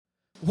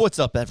What's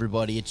up,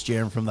 everybody? It's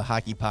Jeremy from the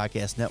Hockey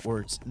Podcast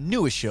Network's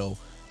newest show,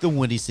 the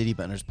Windy City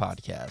Benders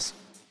Podcast.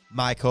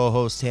 My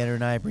co-host Tanner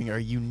and I bring our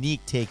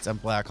unique takes on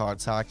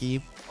Blackhawks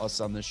hockey.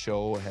 Us on this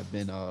show have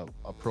been a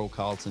pro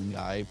Carlton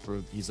guy.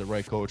 He's the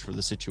right coach for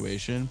the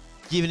situation.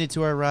 Giving it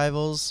to our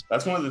rivals.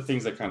 That's one of the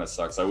things that kind of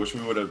sucks. I wish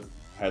we would have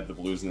had the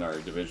Blues in our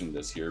division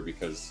this year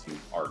because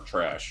our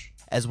trash.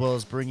 As well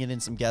as bringing in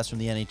some guests from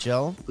the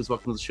NHL. Please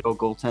welcome to the show,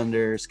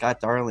 goaltender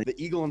Scott Darling, the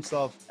Eagle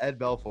himself, Ed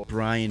Belfour,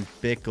 Brian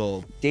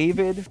Bickle,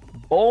 David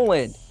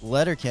Boland,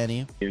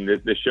 Letterkenny.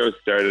 The show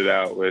started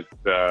out with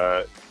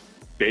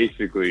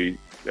basically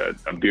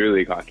a beer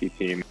league hockey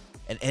team.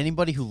 And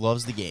anybody who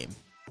loves the game.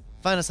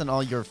 Find us on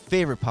all your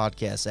favorite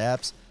podcast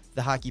apps,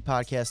 the Hockey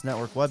Podcast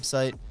Network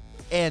website,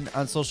 and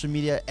on social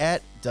media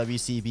at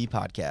WCB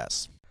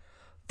Podcasts.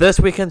 This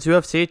weekend's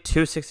UFC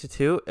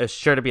 262 is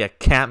sure to be a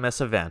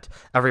can't-miss event.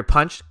 Every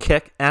punch,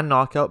 kick, and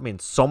knockout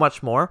means so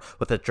much more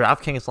with the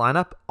DraftKings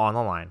lineup on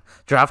the line.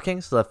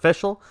 DraftKings, the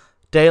official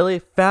daily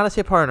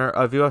fantasy partner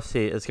of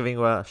UFC, is giving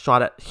you a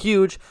shot at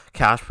huge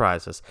cash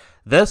prizes.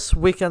 This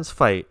weekend's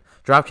fight,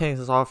 DraftKings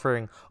is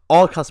offering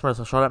all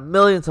customers a shot at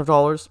millions of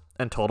dollars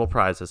in total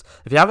prizes.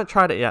 If you haven't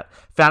tried it yet,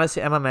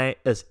 Fantasy MMA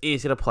is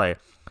easy to play.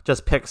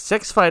 Just pick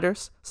 6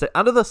 fighters, stay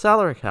under the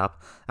salary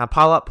cap, and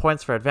pile up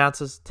points for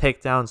advances,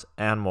 takedowns,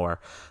 and more.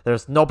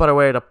 There's no better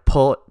way to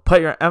put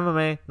your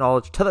MMA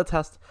knowledge to the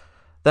test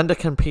than to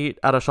compete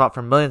at a shot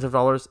for millions of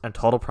dollars in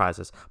total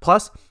prizes.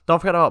 Plus, don't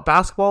forget about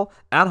basketball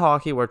and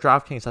hockey, where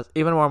DraftKings has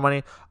even more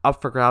money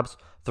up for grabs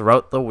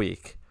throughout the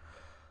week.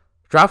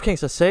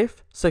 DraftKings is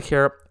safe,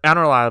 secure, and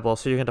reliable,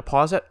 so you can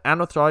deposit and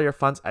withdraw your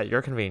funds at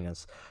your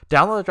convenience.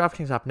 Download the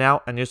DraftKings app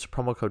now and use the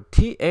promo code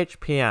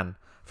THPN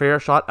for your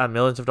shot at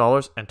millions of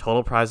dollars in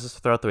total prizes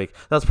throughout the week.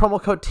 That's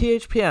promo code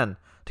THPN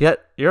to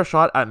get your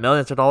shot at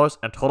millions of dollars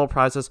in total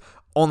prizes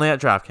only at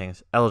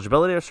DraftKings.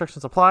 Eligibility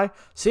restrictions apply.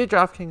 See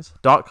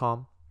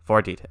DraftKings.com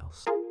for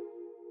details.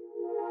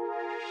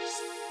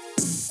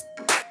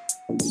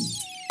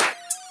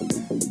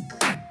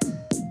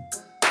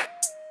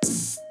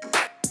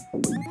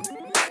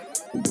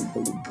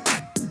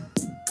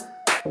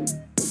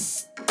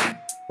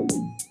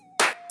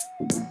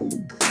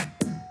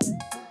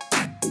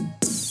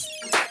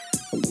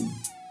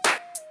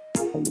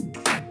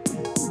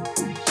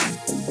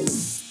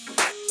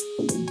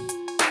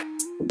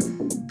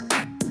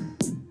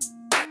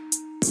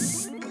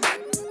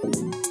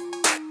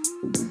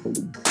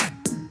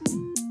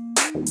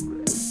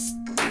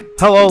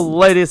 Hello,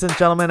 ladies and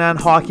gentlemen, and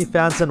hockey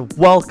fans, and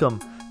welcome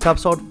to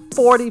episode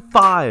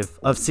 45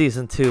 of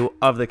Season 2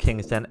 of The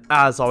King's Den,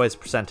 as always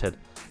presented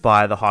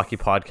by the Hockey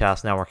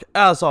Podcast Network.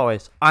 As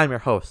always, I'm your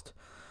host,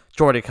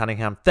 Jordy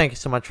Cunningham. Thank you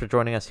so much for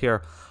joining us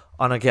here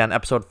on, again,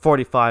 episode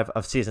 45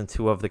 of Season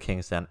 2 of The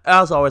King's Den.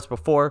 As always,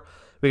 before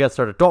we get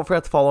started, don't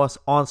forget to follow us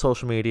on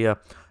social media,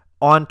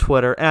 on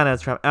Twitter and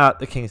Instagram at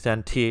The King's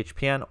Den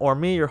THPN, or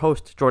me, your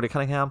host, Jordy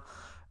Cunningham,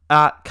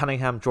 at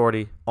Cunningham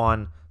Jordy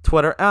on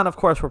Twitter, and of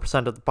course we're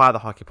presented by the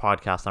Hockey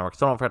Podcast Network,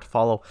 so don't forget to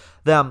follow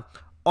them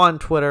on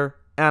Twitter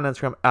and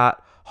Instagram at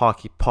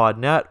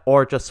HockeyPodNet,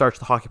 or just search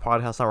the Hockey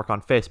Podcast Network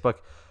on Facebook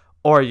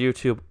or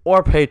YouTube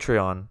or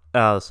Patreon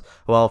as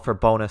well for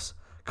bonus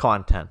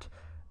content.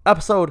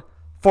 Episode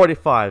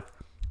 45.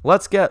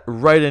 Let's get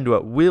right into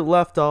it. We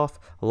left off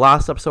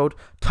last episode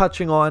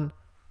touching on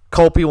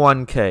Kopi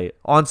 1K.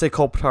 Anze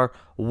Kopitar,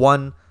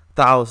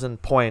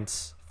 1,000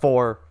 points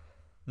for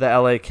the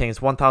LA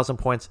Kings. 1,000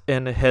 points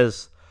in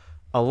his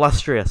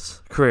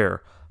illustrious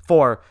career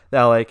for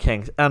the LA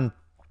Kings. And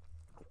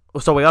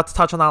so we got to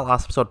touch on that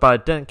last episode, but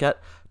I didn't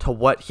get to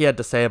what he had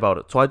to say about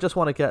it. So I just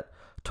want to get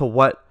to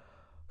what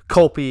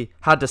Kopi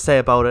had to say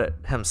about it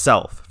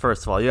himself.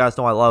 First of all, you guys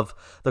know I love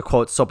the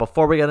quotes. So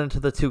before we get into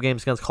the 2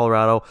 games against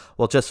Colorado,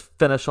 we'll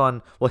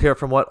hear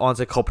from what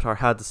Anze Kopitar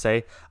had to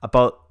say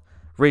about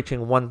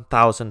reaching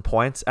 1,000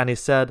 points. And he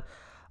said,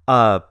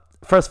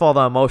 first of all,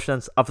 the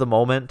emotions of the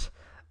moment.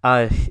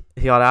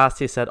 He got asked,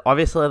 he said,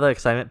 obviously the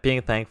excitement,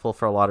 being thankful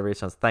for a lot of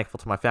reasons. Thankful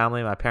to my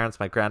family, my parents,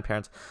 my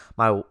grandparents,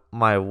 my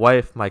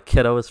wife, my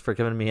kiddos for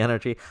giving me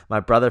energy, my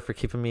brother for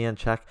keeping me in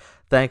check.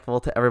 Thankful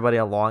to everybody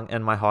along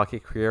in my hockey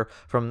career,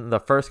 from the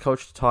first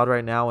coach to Todd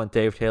right now and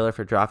Dave Taylor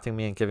for drafting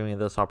me and giving me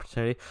this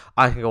opportunity.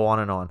 I can go on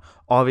and on.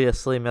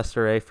 Obviously,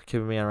 Mr. A for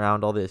keeping me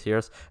around all these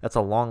years. It's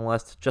a long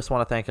list. Just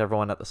want to thank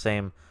everyone at the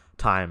same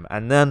time.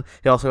 And then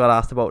he also got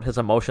asked about his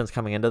emotions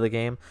coming into the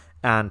game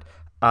and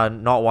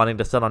not wanting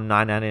to sit on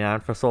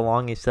 $9.99 for so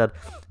long. He said,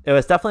 it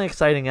was definitely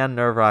exciting and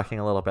nerve-wracking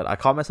a little bit. I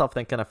caught myself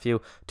thinking a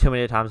few too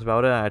many times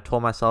about it, and I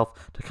told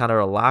myself to kind of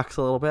relax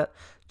a little bit,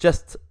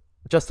 just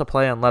to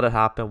play and let it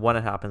happen when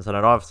it happens. And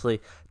it obviously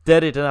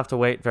did. He didn't have to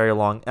wait very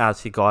long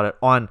as he got it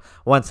on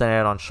Wednesday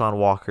night on Sean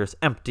Walker's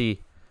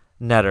empty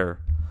netter.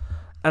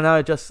 And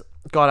I just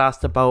got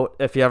asked about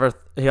he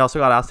also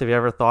got asked if he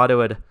ever thought it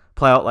would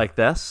play out like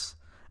this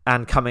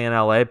and coming in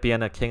LA,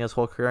 being a King his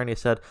whole career. And he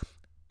said,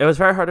 it was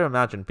very hard to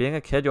imagine. Being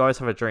a kid, you always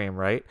have a dream,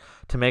 right?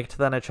 To make it to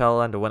the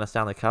NHL and to win a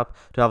Stanley Cup,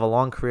 to have a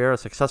long career, a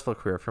successful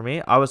career. For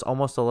me, I was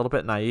almost a little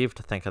bit naive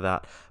to think of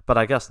that, but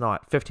I guess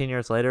not. 15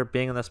 years later,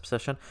 being in this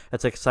position,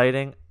 it's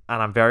exciting,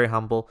 and I'm very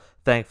humble.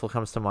 Thankful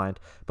comes to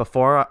mind.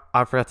 Before,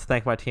 I forgot to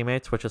thank my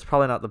teammates, which is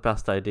probably not the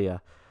best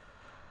idea.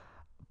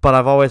 But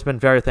I've always been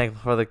very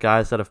thankful for the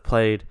guys that have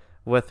played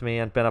with me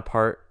and been a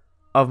part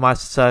of my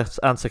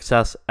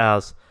success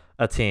as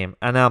a team.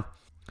 And now,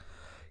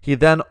 he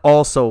then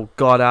also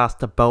got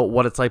asked about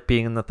what it's like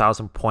being in the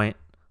 1,000-point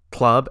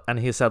club, and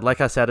he said,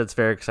 like I said, it's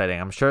very exciting.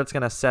 I'm sure it's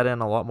going to set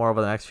in a lot more over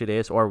the next few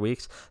days or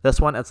weeks.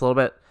 This one, it's a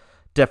little bit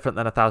different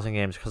than 1,000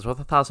 games, because with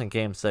 1,000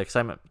 games, the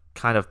excitement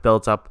kind of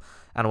builds up,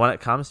 and when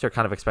it comes, you're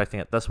kind of expecting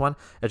it. This one,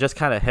 it just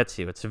kind of hits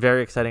you. It's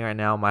very exciting right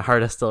now. My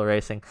heart is still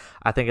racing.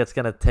 I think it's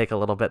going to take a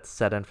little bit to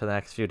set in for the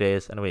next few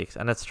days and weeks,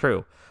 and it's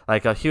true.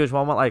 Like a huge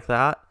moment like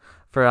that,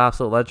 for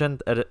absolute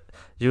legend,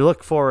 you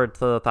look forward to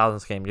the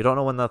 1,000th game. You don't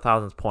know when the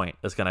 1,000th point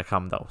is going to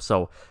come, though.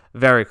 So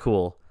very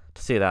cool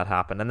to see that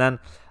happen. And then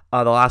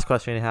the last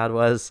question he had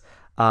was,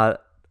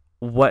 what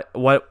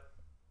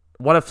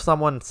if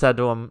someone said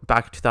to him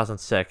back in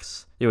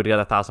 2006, you would get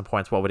 1,000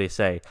 points? What would he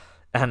say?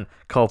 And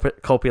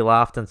Kopi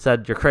laughed and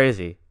said, "You're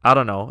crazy. I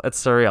don't know.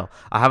 It's surreal.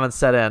 I haven't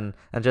set in,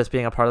 and just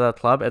being a part of that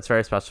club, it's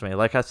very special to me.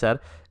 Like I said,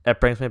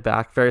 it brings me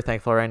back. Very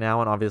thankful right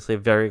now, and obviously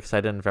very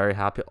excited and very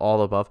happy,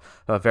 all above,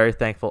 but very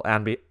thankful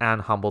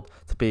and humbled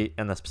to be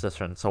in this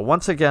position." So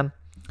once again,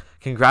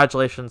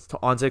 congratulations to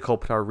Anze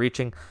Kopitar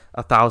reaching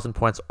 1,000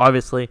 points.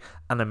 Obviously,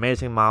 an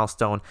amazing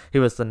milestone. He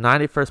was the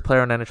 91st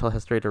player in NHL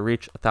history to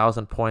reach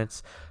 1,000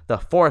 points, the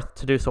 4th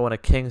to do so in a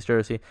Kings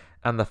jersey,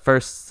 and the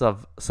first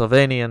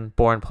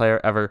Slovenian-born player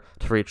ever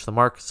to reach the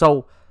mark.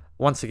 So,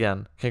 once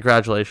again,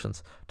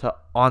 congratulations to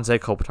Anze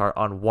Kopitar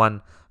on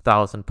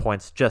 1,000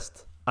 points.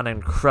 Just an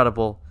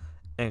incredible,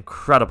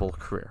 incredible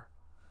career.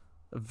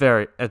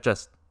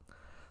 There's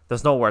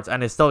no words.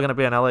 And he's still going to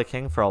be an LA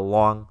King for a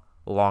long,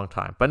 long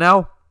time. But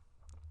now,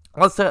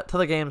 let's get to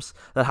the games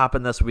that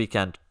happened this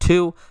weekend.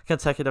 2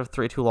 consecutive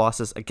 3-2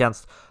 losses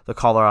against the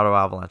Colorado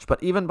Avalanche.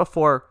 But even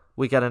before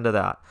we get into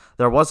that,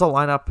 there was a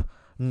lineup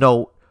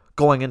note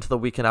going into the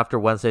weekend after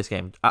Wednesday's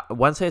game.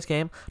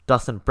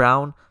 Dustin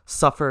Brown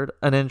suffered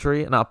an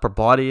injury, an upper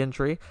body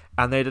injury,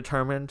 and they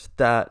determined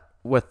that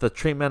with the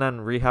treatment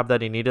and rehab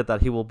that he needed,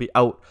 that he will be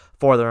out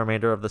for the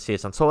remainder of the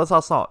season. So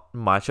that's not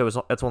much.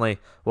 It's only,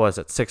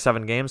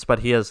 6-7 games, but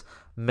he is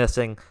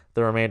missing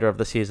the remainder of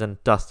the season,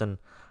 Dustin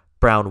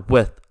Brown,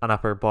 with an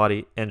upper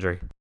body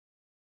injury.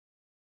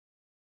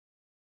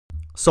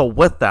 So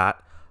with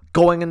that,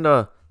 going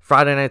into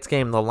Friday night's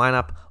game, the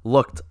lineup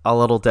looked a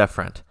little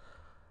different.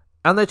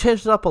 And they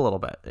changed it up a little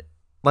bit.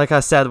 Like I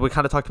said, we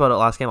kind of talked about it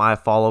last game. I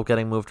follow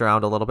getting moved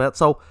around a little bit.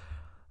 So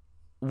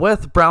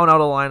with Brown out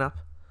of the lineup,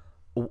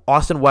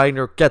 Austin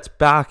Wagner gets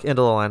back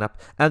into the lineup,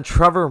 and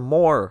Trevor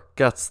Moore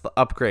gets the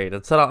upgrade.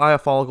 Instead of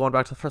Iafallo going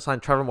back to the first line,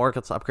 Trevor Moore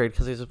gets the upgrade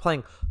because he's been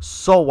playing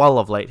so well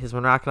of late. He's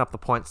been racking up the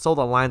points. So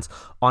the lines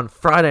on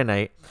Friday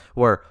night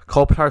were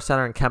Kopitar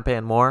centering Kempe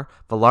and Moore,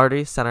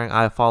 Velarde centering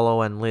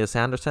Iafallo and Elias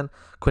Anderson,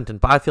 Quinton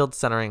Byfield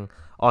centering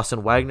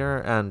Austin Wagner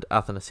and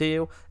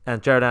Athanasiou,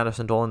 and Jared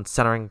Anderson-Dolan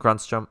centering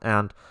Grundstrom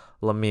and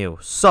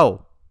Lemieux.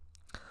 So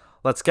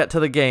let's get to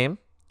the game.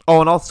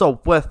 Oh, and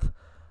also with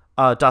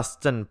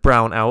Dustin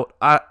Brown out,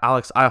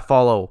 Alex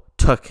Iafallo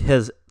took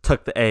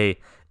the A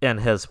in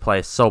his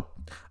place. So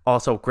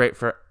also great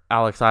for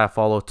Alex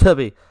Iafallo to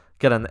be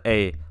getting the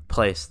A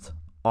placed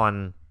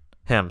on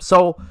him.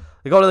 So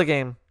we go to the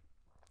game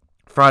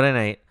Friday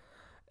night.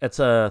 It's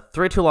a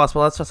 3-2 loss,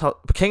 but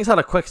the Kings had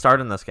a quick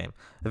start in this game.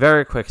 A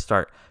very quick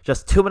start.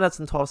 Just 2 minutes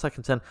and 12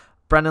 seconds in,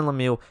 Brendan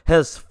Lemieux,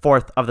 his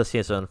 4th of the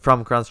season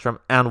from Grundstrom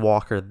and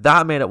Walker.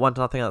 That made it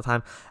 1-0 at the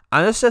time.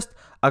 And it's just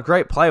a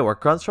great play where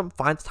Grundstrom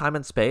finds time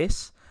and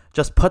space,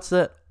 just puts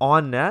it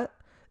on net.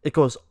 It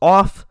goes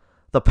off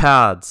the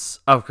pads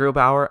of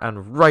Grubauer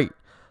and right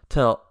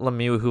to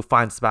Lemieux, who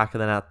finds the back of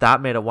the net.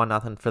 That made it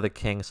 1-0 for the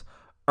Kings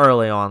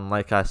early on,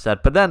 like I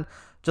said. But then,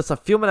 just a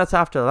few minutes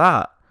after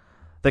that,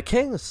 the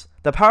Kings,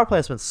 the power play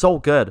has been so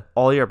good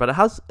all year, but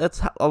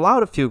it's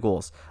allowed a few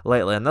goals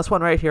lately. And this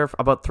one right here,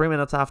 about 3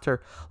 minutes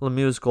after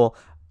Lemieux's goal,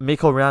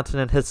 Mikko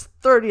Rantanen, his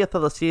 30th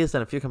of the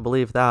season, if you can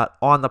believe that,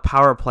 on the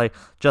power play,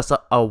 just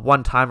a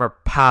one-timer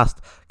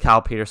past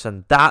Cal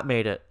Peterson. That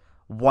made it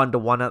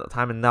 1-1 at the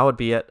time, and that would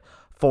be it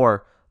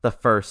for the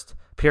first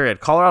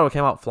period. Colorado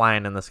came out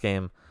flying in this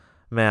game,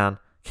 man.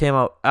 Came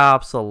out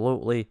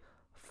absolutely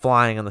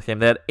flying in this game.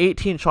 They had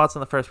 18 shots in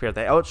the first period.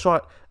 They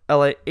outshot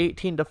LA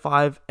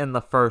 18-5 in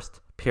the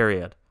first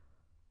period.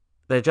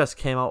 They just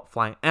came out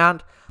flying.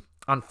 And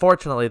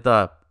unfortunately,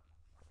 the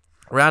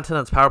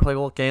Rantanen's power play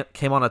goal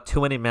came on a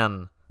too many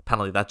men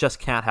penalty. That just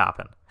can't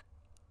happen.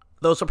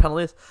 Those are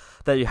penalties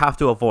that you have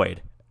to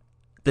avoid.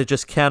 They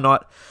just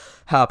cannot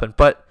happen.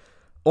 But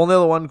only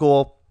the one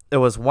goal. It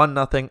was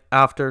 1-0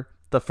 after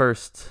the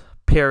first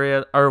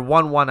period, or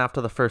 1-1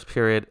 after the first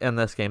period in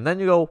this game. Then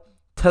you go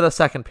to the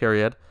second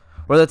period,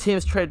 where the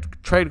teams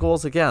trade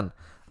goals again.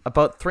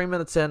 About 3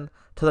 minutes in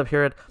to the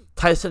period,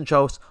 Tyson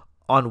Jost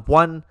on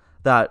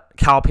that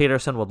Cal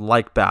Peterson would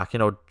like back.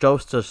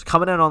 Jost just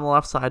coming in on the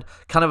left side,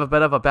 kind of a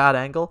bit of a bad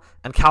angle,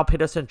 and Cal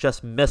Peterson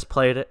just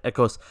misplayed it. It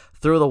goes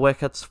through the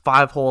wickets,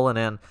 5-hole and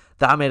in.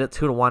 That made it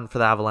 2-1 for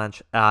the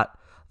Avalanche at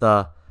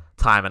the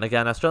time. And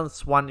again, it's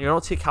just one. You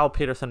don't see Cal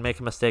Peterson make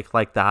a mistake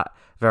like that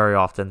very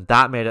often.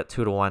 That made it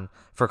 2-1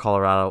 for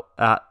Colorado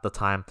at the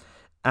time.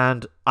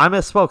 And I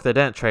misspoke. They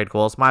didn't trade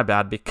goals. My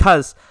bad.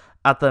 Because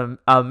at the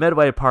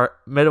midway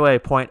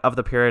point of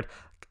the period,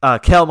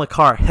 Cale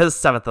Makar, his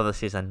 7th of the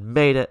season,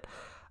 made it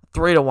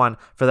 3-1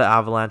 for the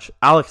Avalanche.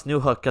 Alex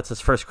Newhook gets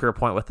his first career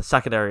point with the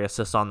secondary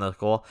assist on the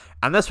goal.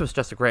 And this was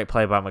just a great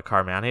play by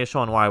Makar, man. He's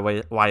showing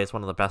why he's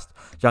one of the best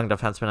young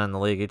defensemen in the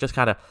league. He just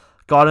kind of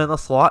got in the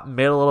slot,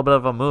 made a little bit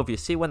of a move. You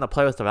see when the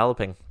play was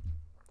developing,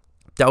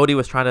 Doughty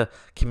was trying to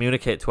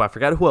communicate to, I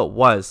forget who it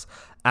was,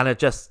 and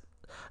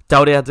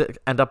Doughty had to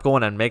end up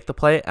going and make the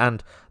play,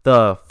 and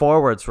the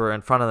forwards were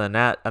in front of the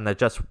net, and they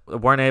just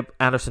weren't able.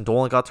 Anderson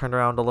Dolan got turned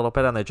around a little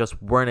bit, and they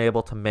just weren't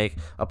able to make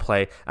a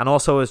play. And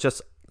also, it was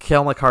just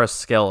Cale Makar's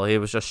skill. He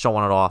was just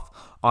showing it off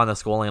on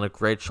this goalie, and a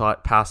great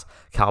shot past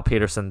Cal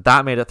Peterson.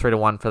 That made it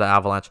 3-1 for the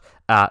Avalanche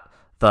at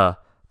the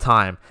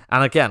time.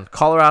 And again,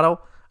 Colorado,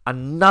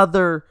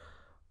 another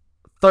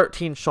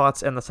 13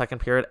 shots in the second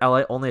period.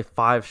 LA only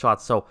 5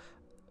 shots. So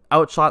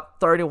outshot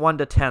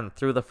 31-10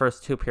 through the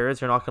first 2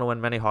 periods. You're not going to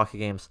win many hockey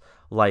games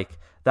like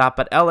that.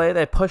 But LA,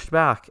 they pushed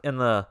back in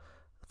the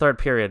third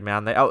period,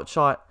 man. They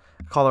outshot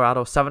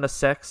Colorado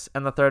 7-6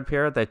 in the third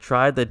period. They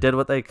tried. They did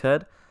what they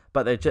could.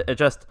 But it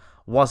just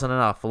wasn't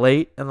enough.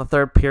 Late in the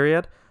third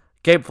period,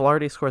 Gabe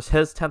Vilardi scores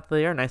his 10th of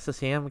the year. Nice to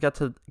see him get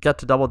to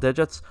double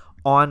digits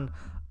on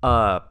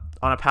a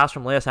pass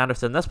from Elias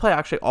Anderson. This play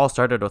actually all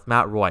started with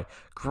Matt Roy.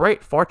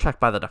 Great forecheck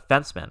by the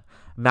defenseman,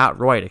 Matt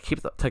Roy, to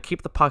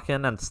keep the puck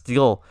in and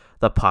steal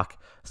the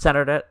puck.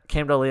 Centered it,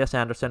 came to Elias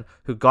Anderson,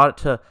 who got it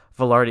to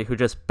Vilardi, who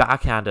just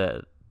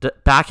backhanded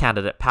it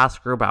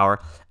past Grubauer.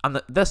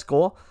 And this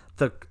goal,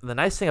 the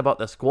nice thing about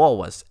this goal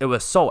was it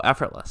was so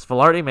effortless.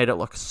 Vilardi made it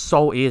look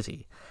so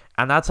easy.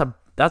 And that's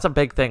a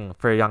big thing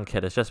for a young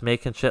kid, is just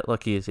making shit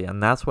look easy.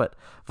 And that's what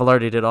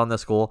Vilardi did on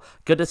this goal.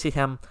 Good to see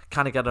him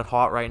kind of get it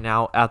hot right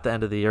now at the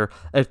end of the year.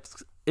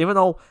 Even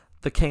though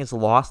the Kings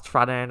lost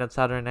Friday night and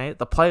Saturday night,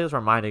 the play is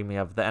reminding me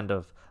of the end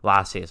of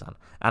last season.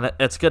 And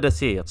it's good to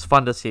see. It's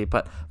fun to see.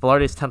 But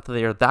Vilardi's 10th of the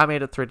year, that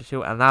made it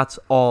 3-2. And that's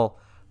all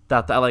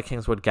that the LA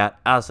Kings would get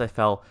as they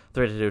fell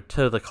 3-2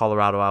 to the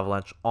Colorado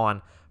Avalanche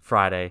on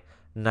Friday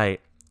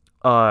night.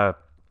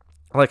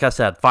 Like I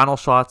said, final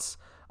shots,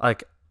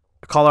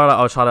 Colorado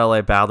outshot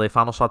LA badly.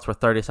 Final shots were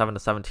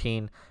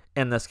 37-17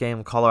 in this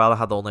game. Colorado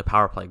had the only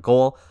power play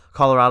goal.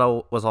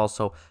 Colorado was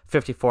also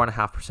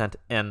 54.5%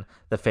 in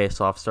the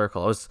face-off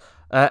circle. It was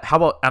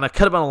and it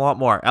could have been a lot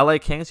more. LA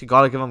Kings, you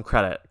got to give them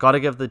credit. Got to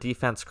give the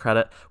defense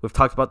credit. We've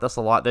talked about this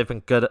a lot. They've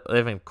been good.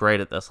 They've been great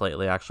at this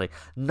lately, actually.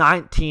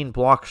 19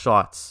 block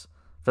shots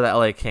for the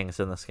LA Kings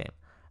in this game.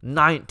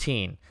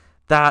 19.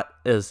 That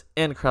is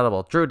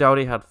incredible. Drew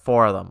Doughty had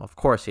 4 of them. Of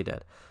course he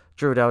did.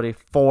 Drew Doughty,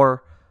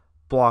 4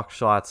 block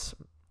shots.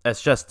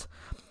 It's just,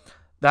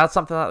 that's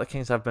something that the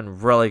Kings have been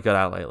really good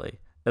at lately,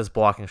 is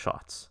blocking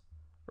shots.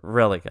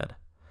 Really good.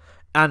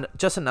 And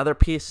just another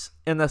piece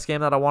in this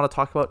game that I want to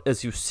talk about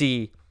is you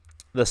see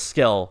the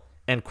skill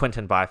in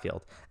Quinton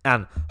Byfield.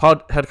 And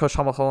head coach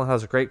Tom McClellan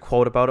has a great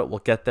quote about it. We'll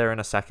get there in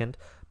a second.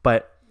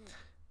 But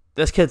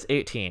this kid's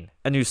 18,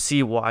 and you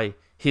see why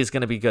he's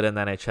going to be good in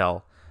the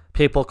NHL.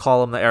 People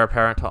call him the heir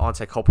apparent to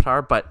Anze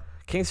Kopitar, but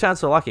Kings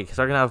fans are lucky because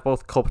they're going to have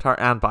both Kopitar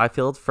and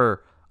Byfield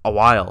for a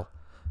while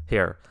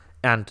here.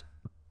 And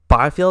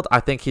Byfield, I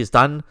think he's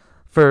done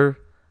for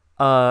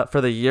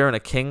the year in a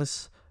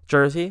Kings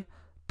jersey.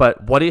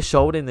 But what he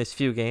showed in these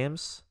few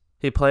games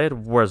he played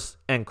was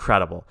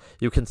incredible.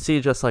 You can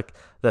see just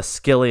the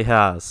skill he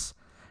has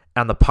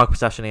and the puck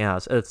possession he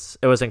has.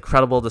 It was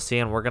incredible to see,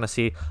 and we're going to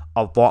see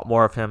a lot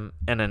more of him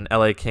in an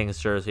LA Kings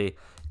jersey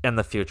in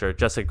the future.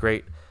 Just a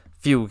great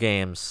few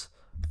games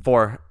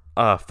for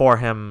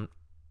him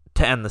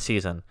to end the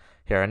season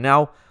here. And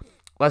now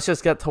let's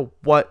just get to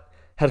what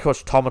head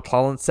coach Tom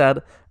McClellan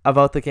said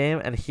about the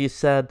game. And he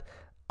said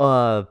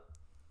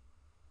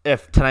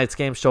if tonight's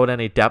game showed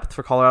any depth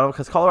for Colorado,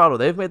 because Colorado,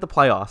 they've made the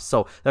playoffs,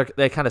 so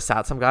they kind of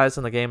sat some guys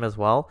in the game as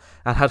well.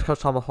 And head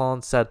coach Tom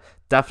McClellan said,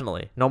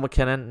 definitely, no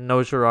McKinnon,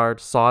 no Girard,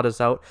 Saad is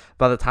out.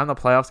 By the time the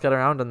playoffs get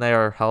around and they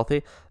are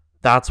healthy,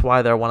 that's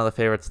why they're one of the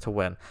favorites to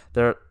win.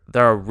 They're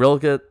a real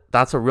good.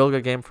 That's a real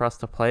good game for us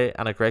to play,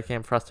 and a great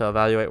game for us to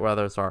evaluate where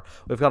others are.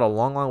 We've got a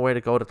long, long way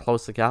to go to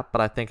close the gap,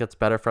 but I think it's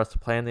better for us to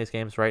play in these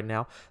games right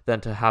now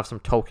than to have some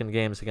token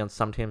games against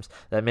some teams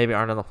that maybe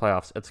aren't in the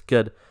playoffs. It's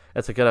good.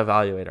 It's a good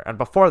evaluator. And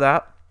before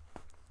I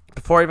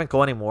even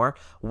go any more,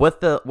 with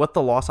the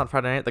loss on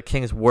Friday night, the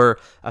Kings were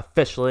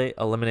officially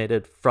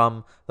eliminated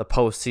from the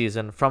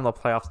postseason, from the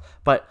playoffs.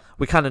 But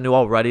we kind of knew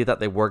already that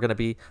they were going to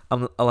be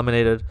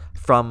eliminated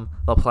from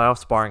the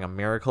playoffs, barring a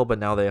miracle. But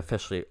now they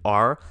officially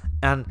are.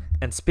 And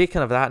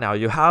speaking of that, now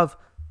you have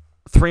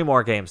 3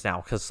 more games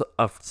now because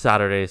of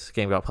Saturday's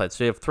game got played.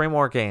 So you have 3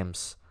 more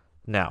games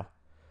now.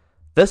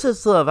 This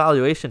is the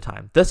evaluation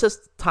time. This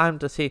is time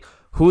to see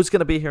who's going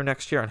to be here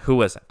next year and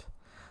who isn't.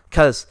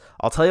 Because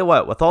I'll tell you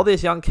what, with all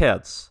these young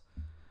kids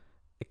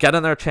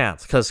getting their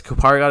chance, because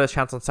Kupari got his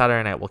chance on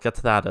Saturday night. We'll get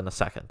to that in a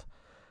second.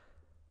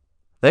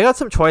 They got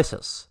some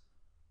choices,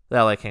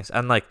 the LA Kings.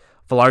 And, like,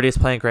 Velarde's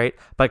playing great.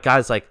 But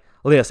guys like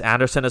Elias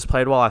Anderson has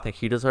played well. I think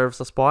he deserves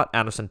the spot.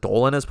 Anderson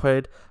Dolan has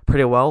played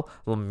pretty well.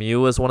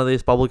 Lemieux is one of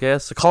these bubble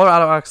guys. The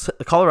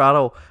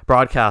Colorado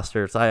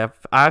broadcasters, I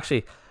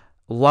actually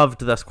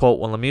loved this quote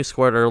when Lemieux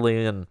scored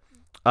early in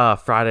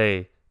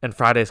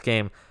Friday's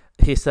game.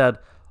 He said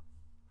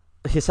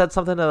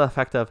something to the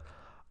effect of,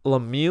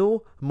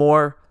 Lemieux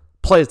more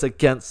plays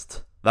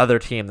against the other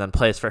team than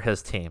plays for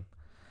his team.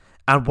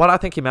 And what I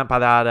think he meant by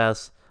that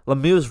is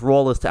Lemieux's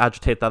role is to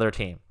agitate the other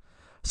team.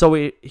 So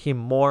he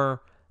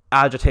more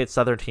agitates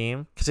the other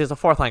team because he's a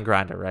fourth line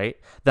grinder, right?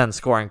 Than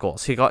scoring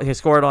goals. He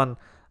scored on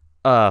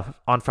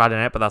Friday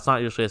night, but that's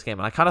not usually his game.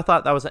 And I kind of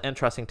thought that was an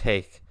interesting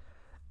take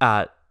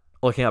at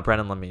looking at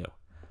Brendan Lemieux,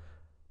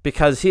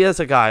 because he is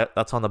a guy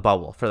that's on the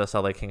bubble for this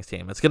LA Kings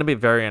team. It's going to be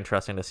very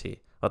interesting to see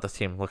what this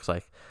team looks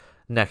like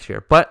next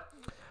year. But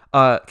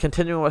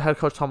continuing what head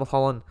coach Tom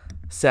Holland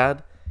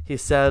said, he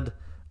said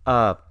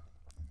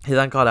he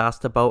then got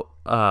asked about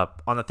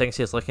on the things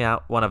he was looking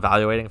at when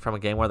evaluating from a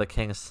game where the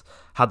Kings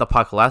had the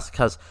puck less,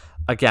 because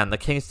again, the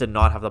Kings did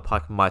not have the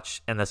puck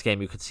much in this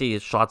game. You could see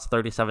his shots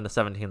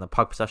 37-17. The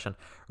puck possession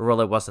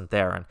really wasn't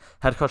there. And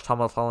head coach Tom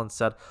Holland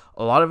said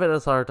a lot of it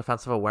is our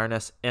defensive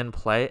awareness in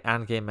play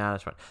and game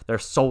management. They're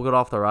so good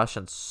off the rush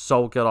and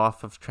so good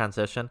off of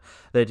transition.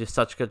 They do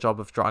such a good job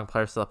of drawing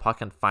players to the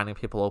puck and finding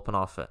people open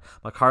off it.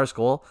 Makar's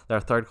goal, their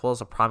third goal, is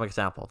a prime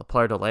example. The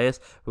player delays,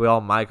 we all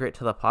migrate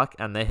to the puck,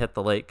 and they hit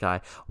the late guy.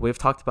 We've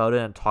talked about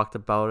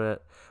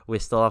it. We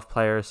still have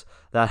players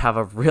that have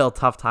a real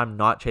tough time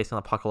not chasing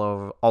the puck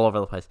all over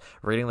the place,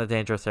 reading the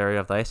dangerous area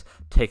of the ice,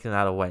 taking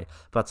that away.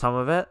 But some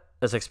of it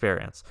is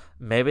experience.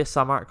 Maybe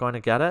some aren't going to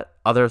get it,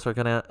 others are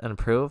going to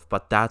improve,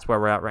 but that's where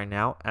we're at right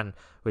now, and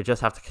we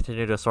just have to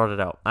continue to sort it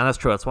out. And that's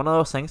true. It's one of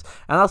those things,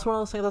 and that's one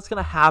of those things that's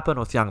going to happen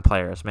with young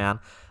players, man.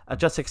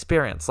 Just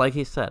experience. Like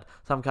he said,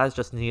 some guys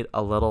just need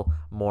a little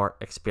more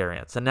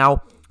experience. And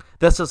now,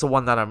 this is the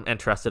one that I'm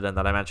interested in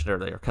that I mentioned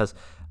earlier, because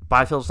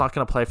Byfield's not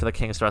going to play for the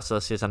Kings the rest of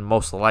the season,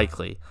 most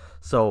likely.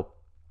 So,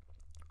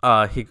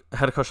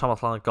 head coach Tom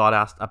Holland got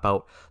asked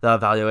about the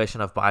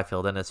evaluation of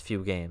Byfield in his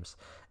few games.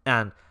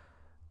 And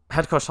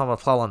head coach Tom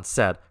Holland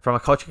said, from a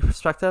coaching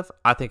perspective,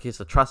 I think he's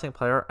a trusting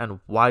player. And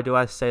why do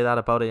I say that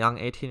about a young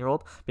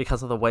 18-year-old?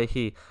 Because of the way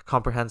he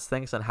comprehends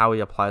things and how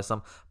he applies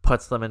them,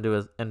 puts them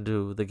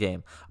into the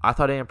game. I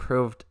thought he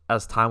improved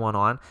as time went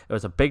on. It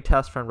was a big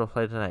test for him to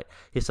play tonight.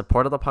 He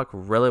supported the puck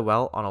really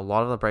well on a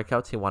lot of the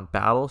breakouts. He won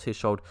battles. He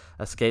showed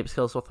escape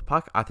skills with the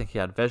puck. I think he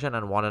had vision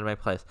and wanted to make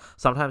plays.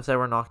 Sometimes they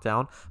were knocked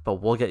down, but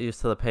he'll get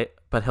used to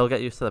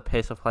the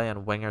pace of play,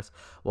 and wingers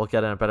will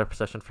get in a better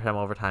position for him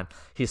over time.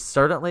 He's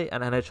certainly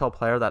an NHL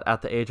player that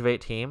at the age of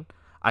 18,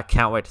 I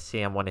can't wait to see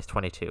him when he's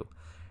 22.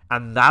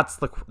 And that's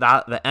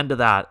the end of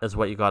that is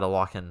what you got to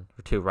lock in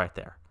to right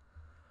there.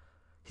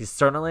 He's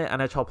certainly an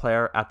NHL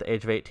player at the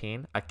age of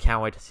 18. I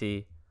can't wait to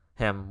see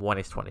him when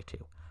he's 22.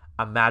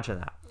 Imagine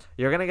that.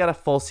 You're going to get a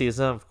full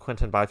season of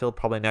Quinton Byfield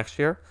probably next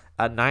year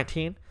at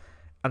 19.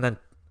 And then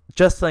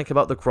just think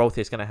about the growth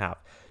he's going to have.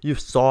 You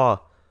saw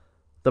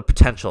the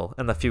potential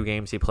in the few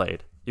games he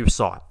played. You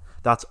saw it.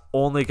 That's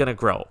only going to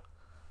grow.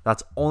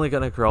 That's only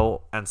going to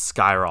grow and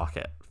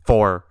skyrocket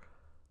for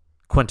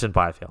Quinton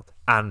Byfield.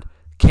 And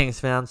Kings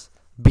fans,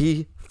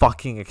 be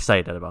fucking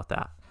excited about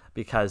that,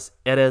 because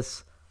it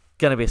is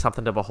going to be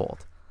something to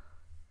behold.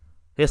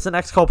 He's the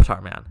next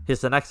Kopitar, man.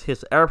 He's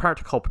heir apparent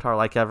to Kopitar,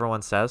 like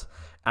everyone says.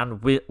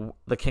 And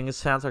the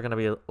Kings fans are going to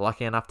be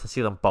lucky enough to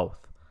see them both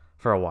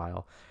for a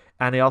while.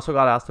 And he also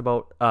got asked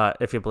about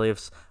if he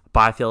believes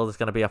Byfield is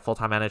going to be a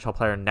full-time NHL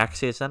player next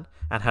season.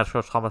 And head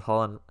coach Tom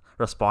Holland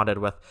responded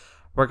with,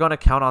 "We're going to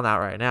count on that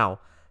right now.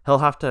 He'll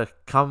have to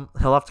come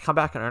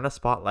back and earn a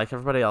spot like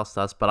everybody else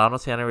does, but I don't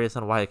see any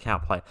reason why he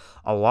can't play.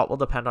 A lot will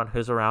depend on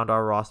who's around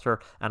our roster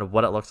and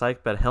what it looks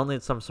like, but he'll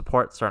need some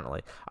support,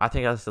 certainly. I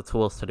think he has the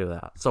tools to do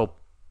that." So,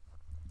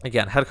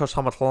 again, head coach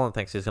Tom Holland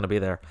thinks he's going to be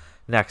there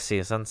next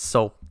season,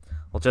 so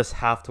we'll just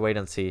have to wait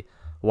and see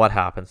what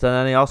happens. And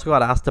then he also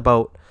got asked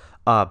about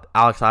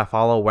Alex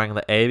Iafallo wearing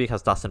the A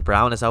because Dustin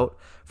Brown is out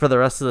for the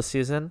rest of the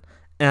season,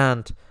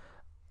 and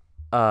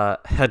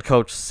head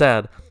coach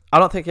said, "I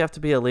don't think you have to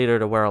be a leader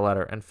to wear a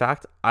letter. In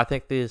fact, I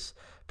think these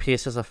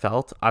pieces of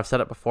felt, I've said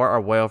it before,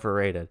 are way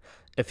overrated.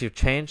 If you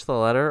change the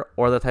letter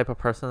or the type of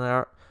person they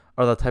are,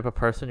 or the type of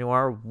person you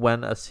are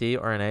when a C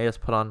or an A is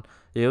put on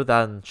you,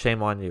 then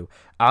shame on you."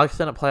 Alex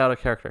didn't play out of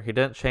character. He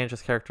didn't change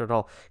his character at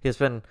all. He's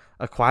been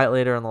a quiet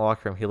leader in the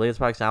locker room. He leads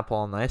by example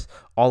on the ice,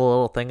 all the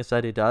little things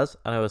that he does,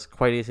 and it was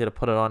quite easy to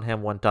put it on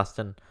him when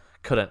Dustin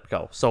couldn't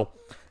go. So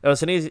it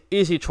was an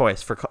easy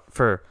choice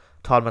for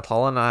Todd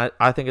McClellan, and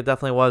I think it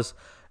definitely was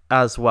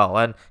as well.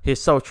 And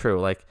he's so true.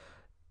 Like,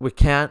 you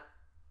can't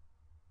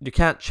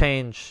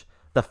change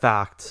the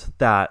fact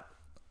that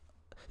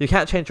you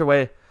can't change your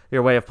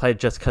way of play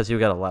just because you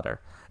get a letter.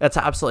 It's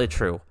absolutely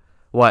true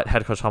what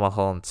head coach Tom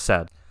Holland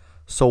said.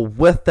 So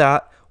with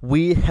that,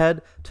 we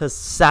head to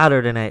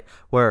Saturday night,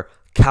 where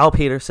Cal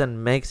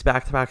Peterson makes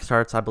back-to-back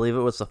starts. I believe it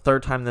was the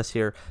third time this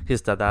year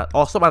he's done that.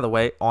 Also, by the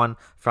way, on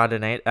Friday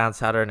night and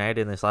Saturday night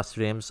in these last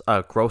two games,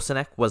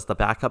 Grosenick was the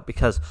backup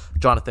because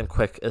Jonathan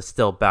Quick is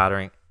still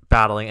battling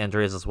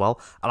injuries as well.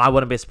 And I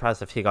wouldn't be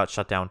surprised if he got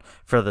shut down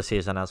for the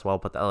season as well,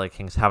 but the LA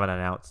Kings haven't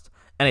announced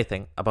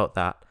anything about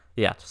that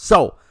yet.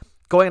 So,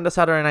 going into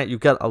Saturday night, you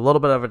get a little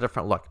bit of a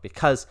different look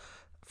because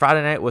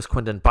Friday night was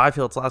Quinton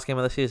Byfield's last game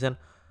of the season.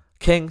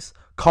 Kings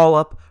call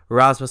up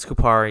Rasmus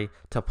Kupari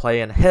to play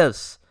in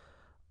his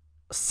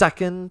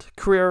second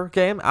career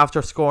game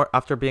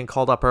after being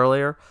called up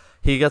earlier.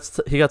 He gets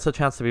a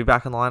chance to be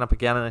back in the lineup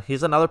again, and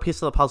he's another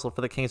piece of the puzzle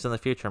for the Kings in the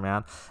future,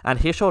 man. And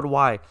he showed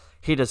why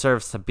he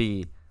deserves to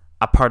be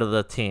a part of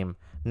the team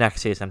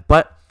next season.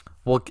 But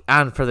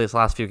and for these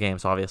last few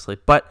games, obviously.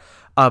 But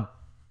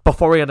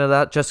before we get into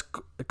that, just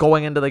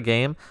going into the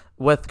game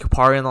with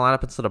Kupari in the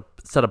lineup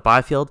instead of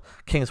Byfield,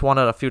 Kings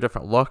wanted a few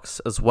different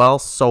looks as well.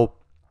 So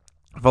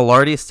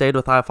Velarde stayed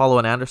with Iafallo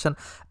and Anderson.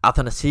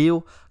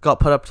 Athanasiou got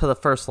put up to the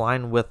first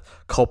line with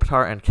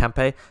Kopitar and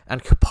Kempe,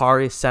 and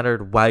Kupari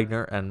centered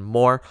Wagner and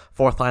Moore.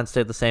 Fourth line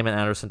stayed the same, and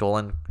Anderson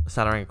Dolan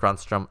centering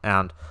Grunstrom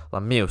and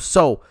Lemieux.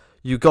 So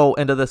you go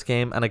into this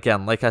game, and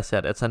again, like I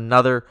said, it's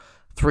another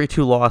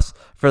 3-2 loss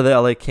for the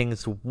LA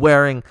Kings,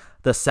 wearing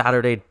the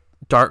Saturday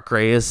dark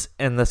grays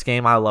in this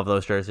game. I love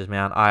those jerseys,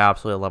 man. I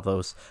absolutely love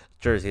those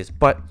jerseys.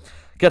 But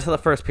get to the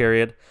first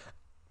period.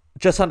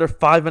 Just under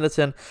 5 minutes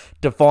in,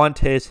 Devon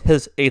Toews,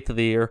 his 8th of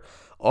the year,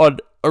 on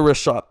a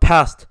wrist shot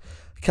past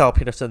Cal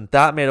Peterson.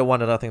 That made it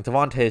 1-0.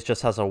 Devon Toews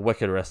just has a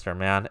wicked wrister,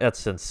 man.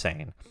 It's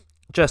insane.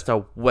 Just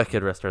a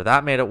wicked wrister.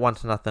 That made it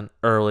 1-0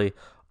 early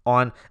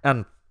on.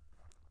 And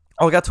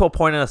I'll get to a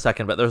point in a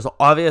second, but there's an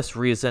obvious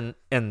reason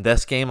in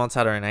this game on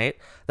Saturday night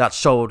that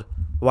showed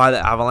why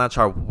the Avalanche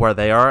are where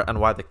they are and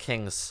why the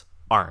Kings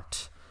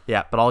aren't.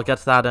 Yeah, but I'll get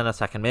to that in a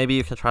second. Maybe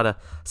you can try to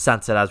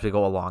sense it as we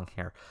go along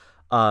here.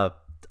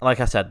 Like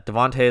I said,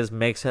 Devon Toews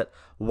makes it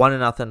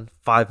 1-0,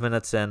 5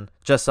 minutes in,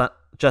 just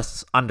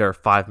under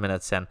 5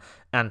 minutes in.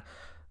 And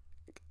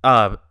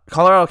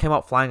Colorado came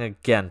out flying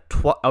again,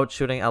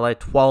 outshooting LA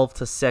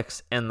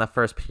 12-6 in the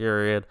first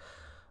period.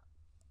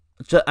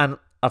 And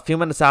a few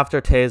minutes after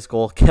Toews'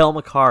 goal, Cale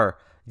Makar,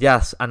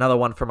 yes, another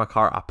one for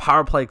Makar, a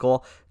power play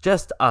goal,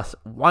 just a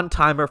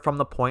one-timer from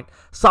the point,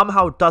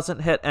 somehow doesn't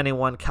hit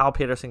anyone. Cal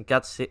Peterson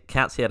can't see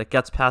it. It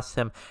gets past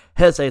him,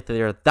 his 8th of the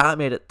year. That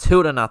made it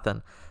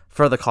 2-0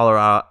 for the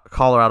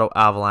Colorado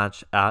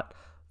Avalanche at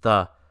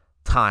the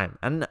time.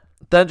 And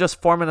then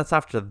just 4 minutes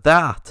after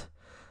that,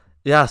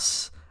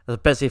 yes, a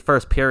busy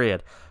first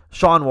period.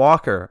 Sean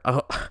Walker,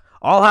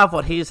 I'll have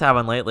what he's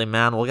having lately,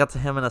 man. We'll get to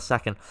him in a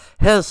second.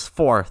 His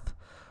 4th,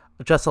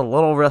 just a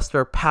little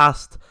wrister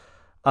past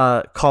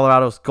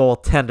Colorado's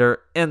goaltender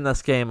in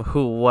this game,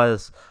 who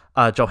was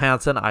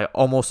Johansson. I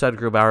almost said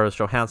Grubauer was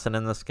Johansson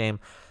in this game.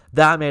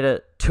 That made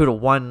it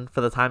 2-1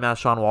 for the time as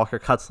Sean Walker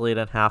cuts the lead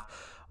in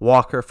half.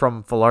 Walker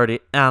from Velarde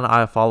and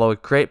Iafallo. A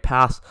great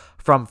pass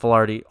from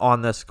Velarde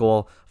on this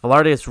goal.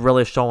 Velarde is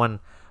really showing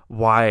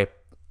why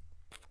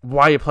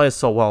he plays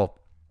so well.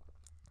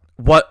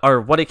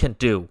 What he can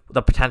do,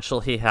 the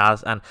potential he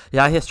has. And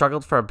yeah, he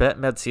struggled for a bit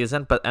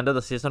mid-season, but end of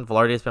the season,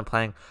 Velarde has been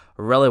playing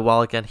really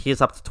well again. He's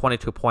up to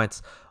 22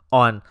 points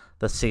on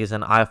the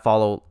season.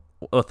 Iafallo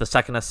with the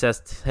second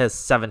assist, his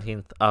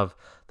 17th of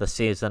the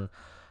season.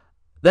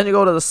 Then you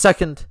go to the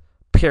second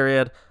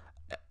period.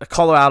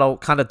 Colorado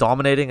kind of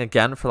dominating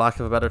again, for lack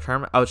of a better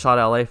term. Outshot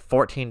LA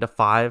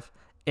 14-5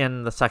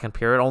 in the second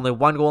period. Only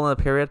one goal in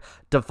the period.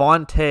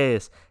 Devon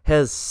Toews,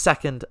 his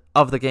 2nd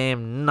of the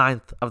game,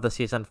 9th of the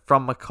season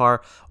from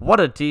Makar. What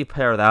a deep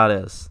pair that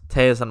is.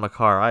 Toews and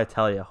Makar, I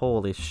tell you,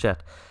 holy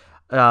shit.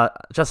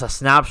 Just a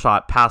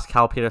snapshot past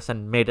Cal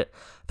Peterson made it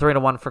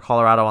 3-1 for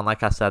Colorado. And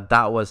like I said,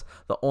 that was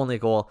the only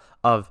goal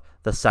of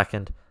the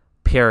second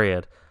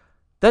period.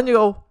 Then you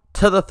go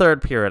to the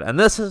third period, and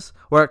this is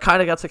where it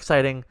kind of gets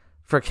exciting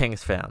for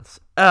Kings fans,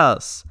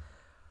 as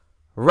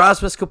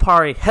Rasmus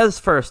Kupari, his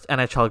first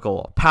NHL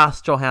goal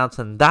past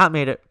Johansson. That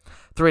made it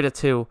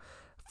 3-2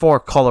 for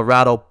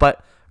Colorado,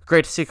 but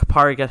great to see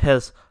Kupari get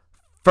his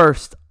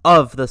first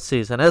of the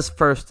season, his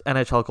first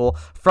NHL goal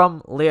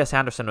from Elias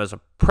Anderson. It was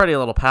a pretty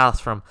little pass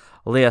from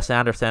Elias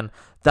Anderson.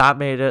 That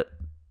made it,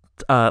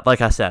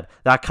 like I said,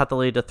 that cut the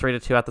lead to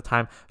 3-2 at the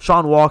time.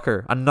 Sean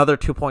Walker, another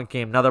 2-point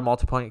game, another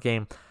multi-point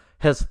game,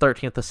 his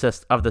 13th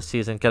assist of the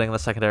season, getting the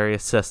secondary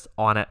assist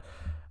on it.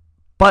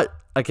 But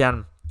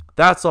again,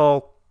 that's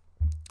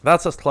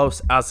as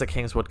close as the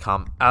Kings would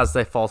come as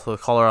they fall to the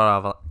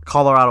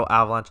Colorado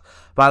Avalanche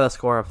by the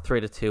score of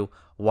 3-2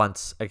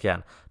 once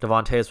again.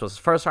 Devon Toews was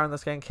the first star in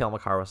this game. Cale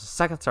Makar was the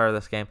second star of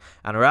this game.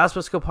 And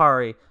Rasmus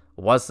Kupari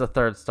was the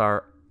third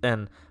star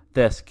in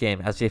this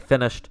game, as he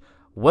finished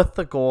with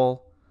the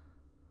goal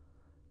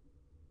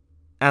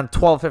and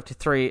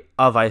 12:53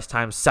 of ice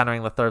time,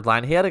 centering the third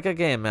line. He had a good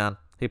game, man.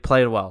 He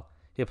played well.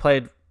 He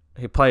played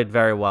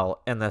very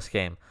well in this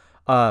game.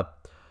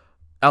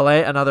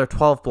 LA, another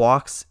 12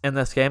 blocks in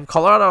this game.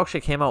 Colorado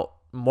actually came out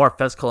more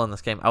physical in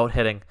this game, out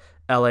hitting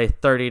LA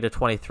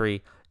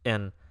 30-23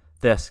 in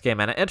this game.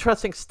 And an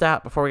interesting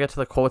stat before we get to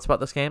the quotes about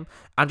this game,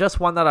 and just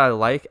one that I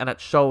like, and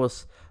it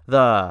shows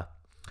the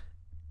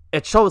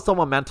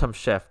momentum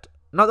shift.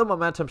 Not the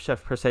momentum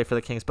shift per se for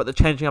the Kings, but the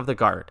changing of the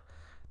guard.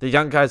 The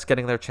young guys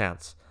getting their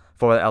chance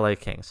for the LA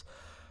Kings.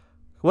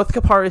 With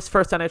Kupari's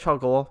first NHL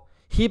goal,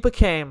 he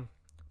became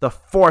the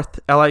 4th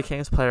LA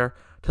Kings player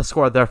to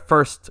score their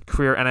first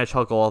career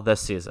NHL goal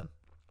this season,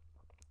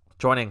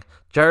 joining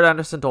Jared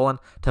Anderson-Dolan,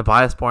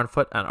 Tobias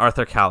Bornfoot, and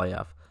Arthur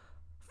Kaliev.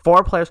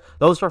 4 players.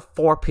 Those are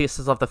 4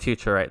 pieces of the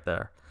future right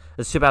there.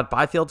 It's too bad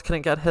Byfield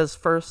couldn't get his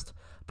first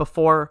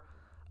before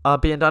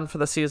being done for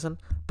the season,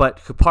 but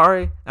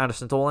Kupari,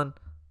 Anderson-Dolan,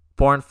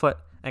 Bornfoot,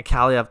 and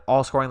Kaliev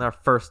all scoring their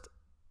first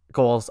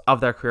goals of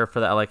their career for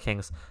the LA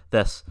Kings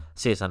this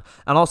season.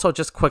 And also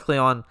just quickly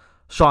on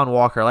Sean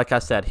Walker, like I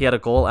said, he had a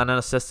goal and an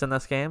assist in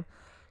this game.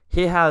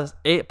 He has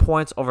 8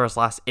 points over his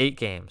last 8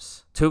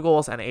 games, 2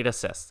 goals and 8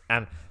 assists.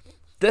 And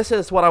this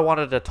is what I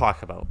wanted to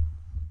talk about.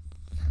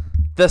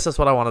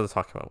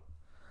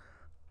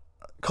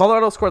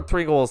 Colorado scored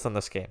 3 goals in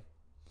this game.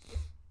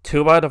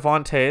 2 by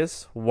Devon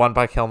Toews, 1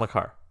 by Cale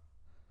Makar.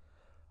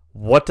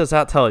 What does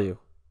that tell you?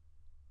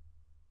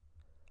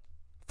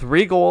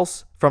 3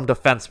 goals from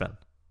defensemen.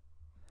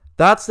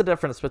 That's the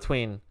difference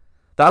between...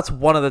 That's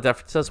one of the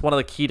differences, one of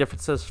the key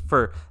differences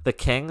for the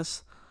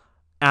Kings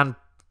and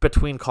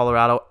between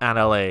Colorado and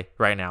LA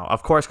right now.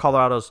 Of course,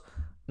 Colorado's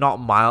not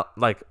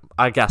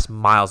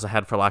miles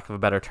ahead, for lack of a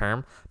better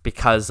term,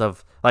 because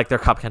of their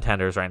cup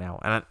contenders right now,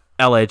 and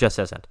LA just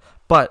isn't.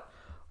 But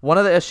one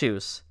of the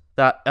issues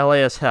that LA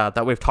has had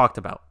that we've talked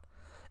about,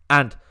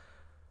 and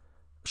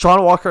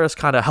Sean Walker has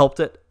kind of helped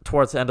it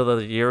towards the end of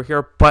the year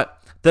here,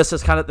 but this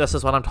is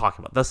what I'm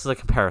talking about. This is a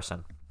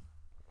comparison.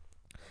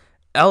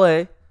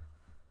 LA,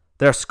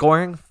 their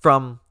scoring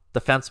from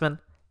defensemen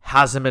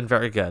hasn't been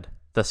very good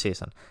this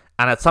season.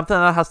 And it's something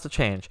that has to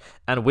change.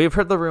 And we've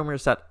heard the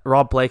rumors that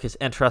Rob Blake is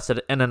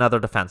interested in another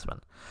defenseman.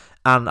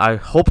 And I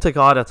hope to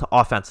God it's an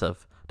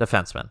offensive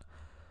defenseman.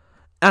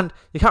 And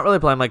you can't really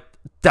blame,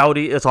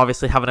 Doughty is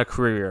obviously having a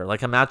career year.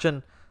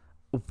 Imagine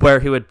where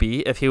he would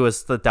be if he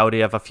was the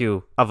Doughty of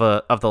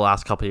the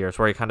last couple of years,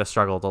 where he kind of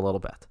struggled a little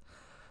bit.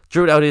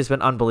 Drew Doughty's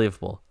been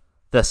unbelievable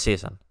this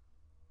season.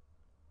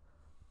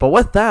 But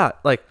with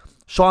that,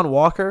 Sean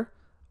Walker,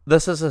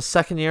 this is his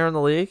 2nd year in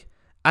the league,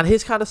 and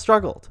he's kind of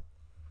struggled.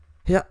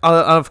 Yeah,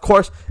 of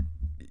course,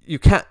 you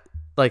can't,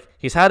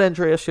 he's had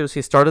injury issues.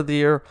 He started the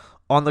year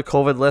on the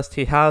COVID list.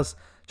 He has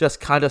just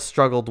kind of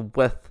struggled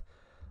with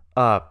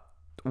the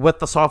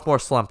sophomore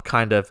slump,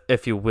 kind of,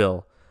 if you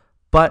will.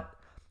 But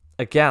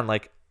again,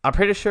 I'm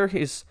pretty sure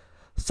he's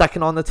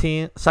second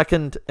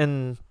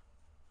in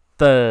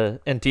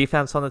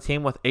defense on the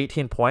team with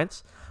 18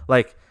 points.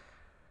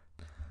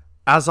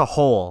 As a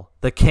whole,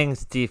 the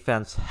Kings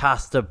defense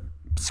has to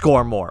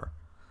score more,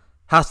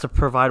 has to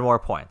provide more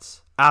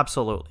points.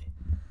 Absolutely.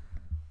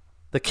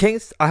 The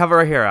Kings, I have it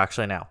right here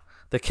actually now.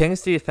 The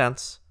Kings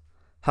defense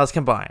has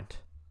combined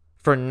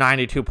for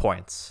 92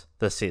 points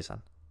this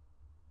season.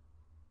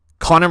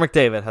 Connor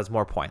McDavid has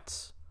more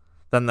points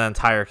than the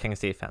entire Kings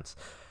defense.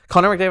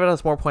 Connor McDavid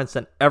has more points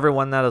than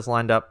everyone that is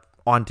lined up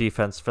on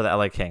defense for the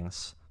LA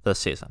Kings this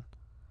season.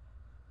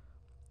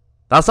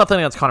 That's nothing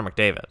against Connor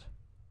McDavid.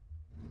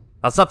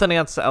 That's nothing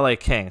against the LA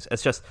Kings.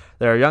 It's just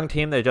they're a young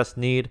team. They just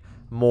need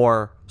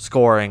more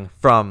scoring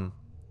from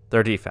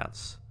their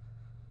defense.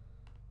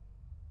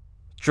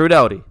 Drew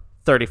Doughty,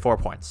 34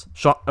 points.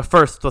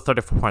 First with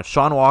 34 points.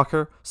 Sean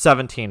Walker,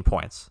 17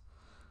 points.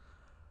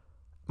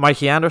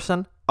 Mikey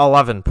Anderson,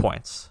 11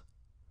 points.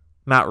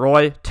 Matt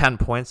Roy, 10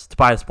 points.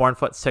 Tobias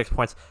Bornfoot, 6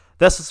 points.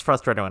 This is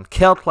frustrating one.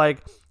 Cale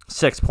Clegg,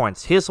 6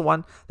 points. He's the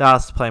one that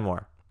has to play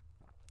more.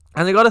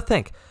 And you got to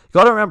think. You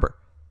got to remember.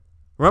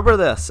 Remember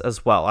this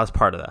as well as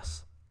part of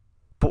this.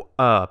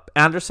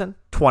 Anderson,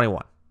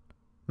 21.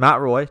 Matt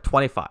Roy,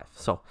 25.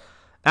 So,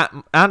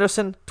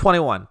 Anderson,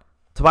 21.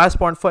 Tobias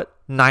Bornfoot,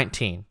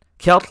 19.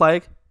 Cale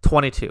Clegg,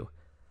 22.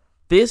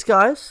 These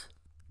guys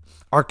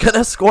are going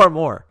to score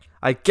more.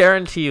 I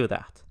guarantee you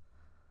that.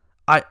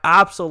 I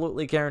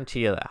absolutely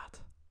guarantee you that.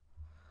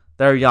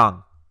 They're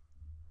young.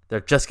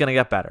 They're just going to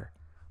get better.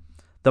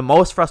 The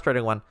most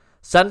frustrating one,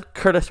 send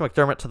Curtis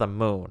McDermott to the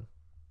moon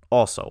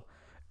also.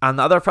 And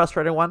the other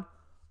frustrating one,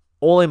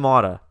 Ole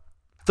Mata,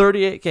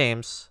 38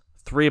 games,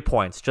 3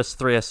 points, just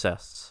 3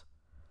 assists.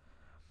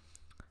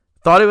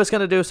 Thought he was going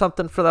to do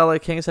something for the LA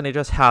Kings, and he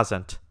just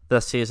hasn't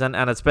this season,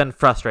 and it's been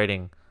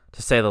frustrating,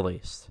 to say the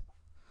least.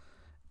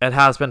 It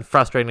has been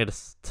frustrating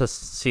to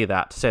see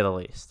that, to say the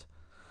least.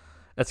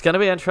 It's going to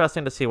be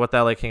interesting to see what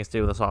the LA Kings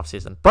do this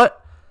offseason,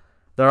 but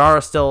there are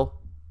still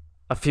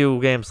a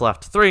few games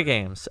left. 3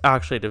 games,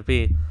 actually, to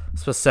be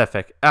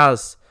specific,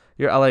 as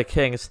your LA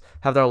Kings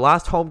have their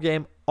last home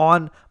game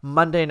on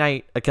Monday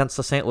night against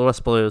the St. Louis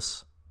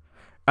Blues,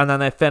 and then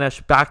they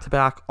finish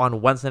back-to-back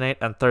on Wednesday night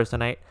and Thursday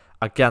night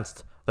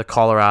against the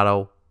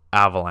Colorado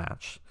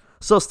Avalanche.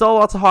 So still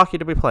lots of hockey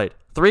to be played.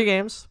 3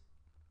 games.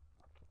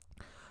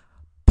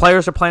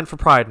 Players are playing for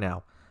pride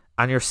now.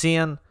 And you're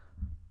seeing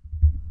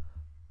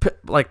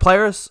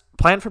players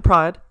playing for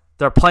pride.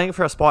 They're playing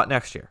for a spot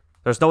next year.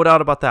 There's no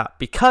doubt about that.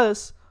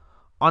 Because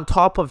on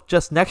top of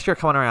just next year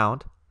coming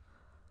around,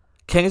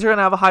 Kings are going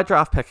to have a high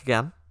draft pick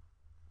again.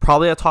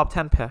 Probably a top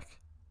 10 pick.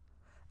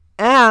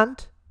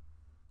 And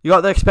you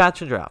got the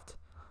expansion draft.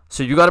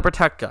 So you got to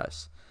protect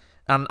guys.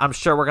 And I'm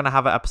sure we're going to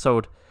have an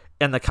episode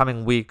in the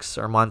coming weeks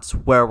or months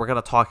where we're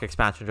going to talk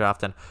expansion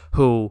draft and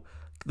who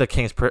the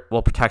Kings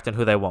will protect and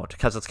who they won't.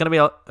 Because it's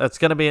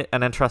going to be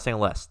an interesting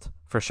list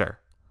for sure.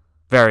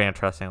 Very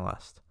interesting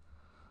list.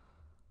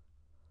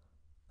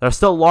 There's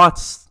still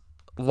lots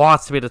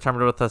to be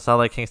determined with this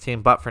LA Kings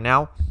team, but for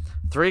now,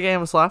 3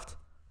 games left.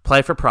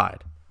 Play for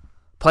pride.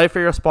 Play for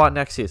your spot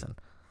next season.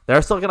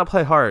 They're still going to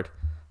play hard.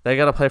 They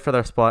got to play for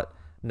their spot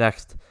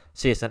next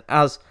season.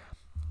 And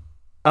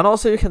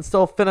also, you can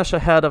still finish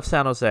ahead of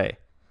San Jose.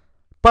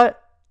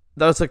 But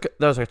there's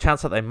a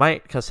chance that they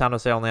might, because San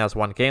Jose only has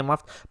 1 game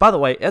left. By the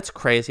way, it's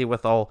crazy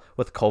with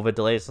COVID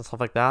delays and stuff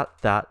like that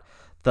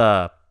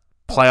the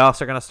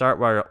playoffs are going to start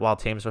while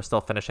teams are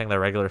still finishing their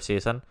regular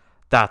season.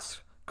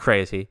 That's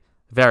crazy.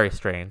 Very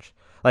strange.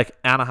 Like,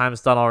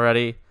 Anaheim's done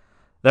already.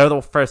 They're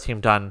the first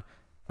team done.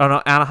 Oh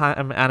no,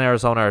 Anaheim and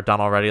Arizona are done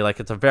already. Like,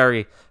 it's a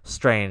very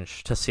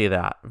strange to see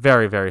that.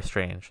 Very, very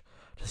strange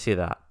to see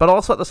that. But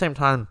also at the same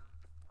time,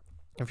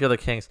 if you're the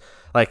Kings,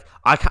 like,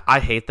 I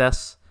hate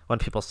this when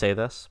people say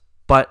this,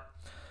 but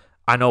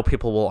I know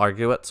people will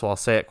argue it, so I'll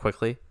say it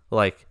quickly.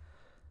 Like,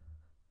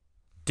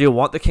 do you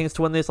want the Kings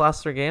to win these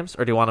last 3 games,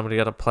 or do you want them to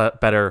get a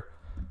better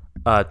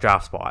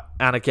draft spot?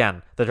 And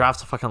again, the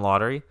draft's a fucking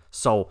lottery,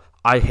 so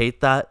I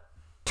hate that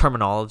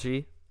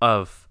terminology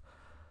of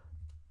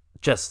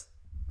just,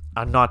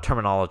 not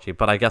terminology,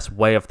 but I guess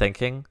way of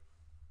thinking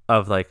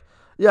of like,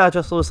 yeah,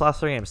 just lose the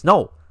last 3 games.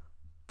 No,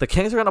 the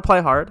Kings are going to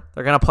play hard.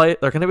 They're going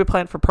to be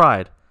playing for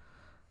pride,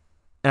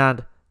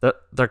 and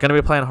they're going to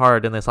be playing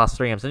hard in these last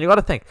 3 games. And you got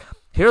to think,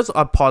 here's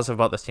a positive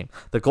about this team: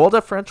 the goal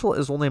differential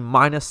is only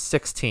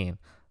 -16.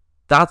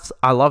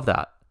 I love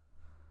that.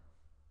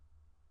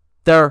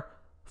 They're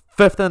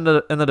 5th in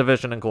the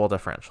division in goal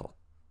differential.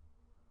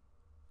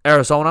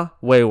 Arizona,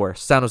 way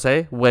worse. San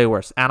Jose, way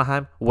worse.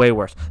 Anaheim, way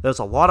worse. There's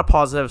a lot of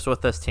positives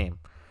with this team.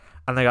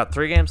 And they got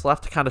 3 games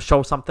left to kind of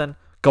show something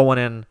going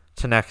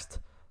into next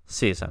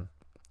season.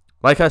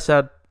 Like I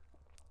said,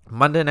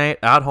 Monday night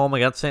at home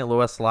against St.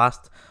 Louis,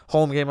 last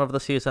home game of the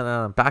season,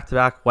 and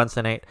back-to-back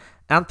Wednesday night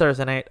and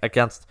Thursday night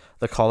against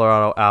the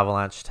Colorado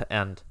Avalanche to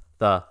end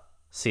the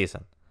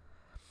season.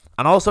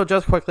 And also,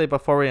 just quickly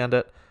before we end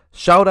it,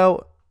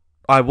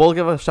 I will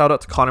give a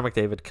shout-out to Connor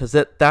McDavid, because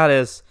that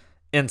is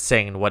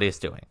insane what he's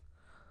doing.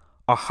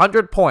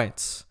 100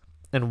 points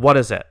in, what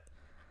is it,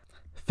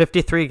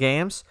 53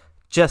 games?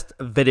 Just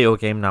video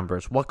game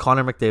numbers. What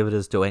Connor McDavid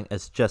is doing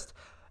is just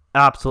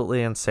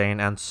absolutely insane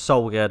and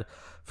so good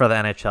for the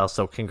NHL.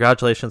 So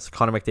congratulations to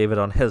Connor McDavid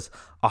on his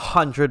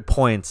 100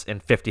 points in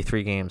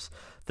 53 games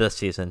this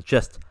season.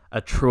 Just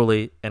a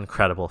truly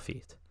incredible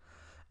feat.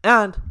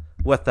 And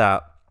with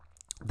that,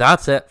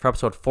 that's it for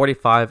episode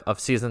 45 of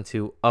season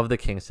 2 of the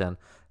Kings Den.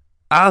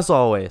 As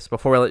always,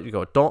 before we let you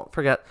go, don't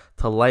forget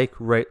to like,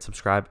 rate,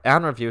 subscribe,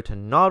 and review to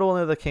not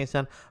only the Kings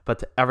Den, but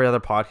to every other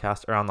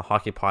podcast around the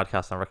Hockey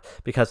Podcast Network,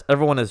 because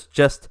everyone is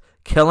just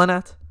killing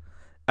it.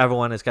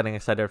 Everyone is getting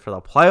excited for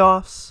the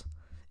playoffs.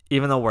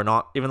 Even though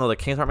the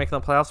Kings aren't making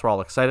the playoffs, we're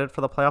all excited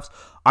for the playoffs.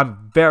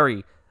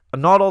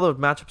 Not all the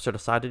matchups are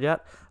decided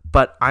yet,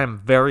 but I'm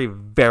very,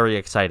 very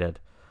excited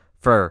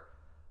for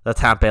the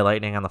Tampa Bay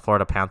Lightning and the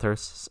Florida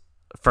Panthers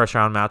first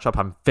round matchup.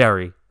 I'm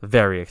very,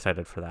 very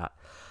excited for that.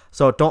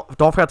 So don't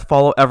forget to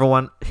follow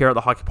everyone here at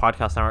the Hockey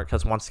Podcast Network,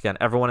 because once again,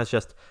 everyone is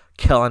just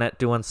killing it,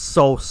 doing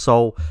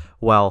so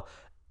well.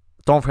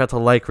 Don't forget to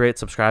like, rate,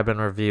 subscribe,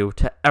 and review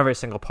to every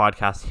single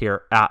podcast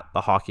here at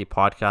the Hockey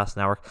Podcast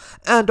Network.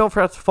 And don't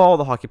forget to follow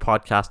the Hockey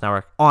Podcast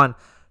Network on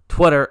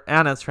Twitter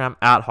and Instagram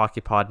at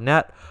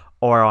HockeyPodNet,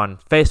 or on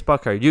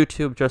Facebook or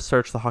YouTube, just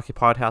search the Hockey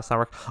Podcast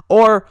Network,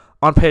 or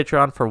on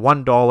Patreon for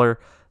 $1.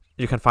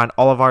 You can find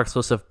all of our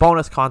exclusive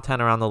bonus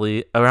content around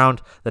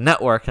the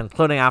network,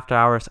 including after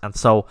hours and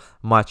so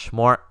much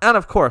more. And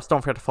of course,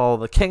 don't forget to follow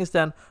the Kings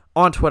Den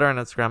on Twitter and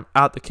Instagram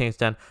at the Kings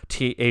Den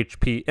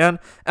THPN.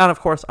 And of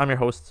course, I'm your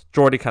host,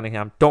 Jordy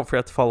Cunningham. Don't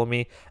forget to follow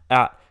me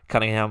at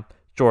Cunningham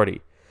Jordy.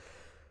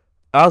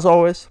 As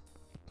always,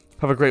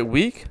 have a great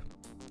week.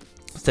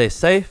 Stay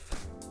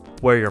safe.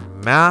 Wear your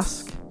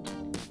mask.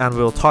 And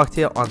we will talk to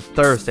you on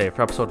Thursday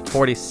for episode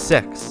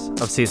 46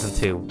 of season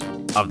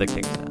 2 of the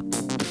Kings Den.